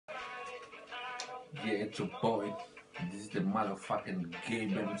Yeah, it's your boy. This is the motherfucking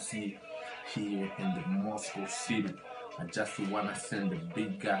Гэиб MC here in the Moscow city. I just wanna send a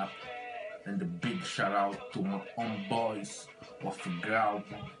big up and a big shout out to my own boys of Гэиб,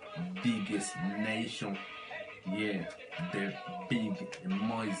 Diggaz Nation. Yeah, they're big and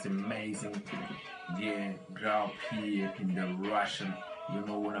most amazing. Yeah, Гэиб here in the Russian. You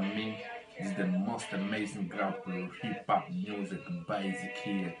know what I mean? It's the most amazing group of hip-hop music basic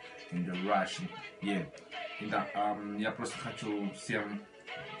here in the Russian. Yeah. И да, я просто хочу всем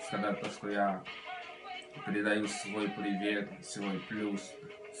сказать то, что я передаю свой привет, свой плюс,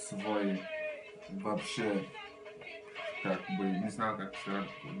 свой вообще, как бы, не знаю, как сказать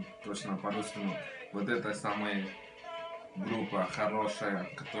точно по-русски, но вот эта самая группа хорошая,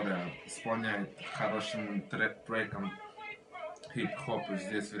 которая исполняет хорошим треком хип-хоп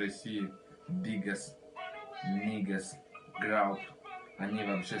здесь в России, Diggaz, Нигаз, Гэиб, они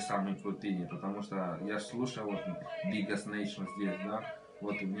вообще самые крутые, потому что я слушал вот Diggaz Nation здесь, да,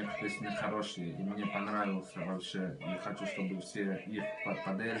 вот у них песни хорошие, и мне понравился вообще, и хочу, чтобы все их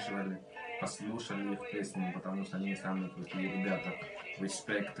поддерживали, послушали их песни, потому что они самые крутые ребята.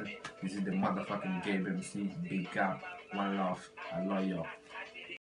 Respect, this is the motherfucking Гэиб MC, big up, one love, I love you.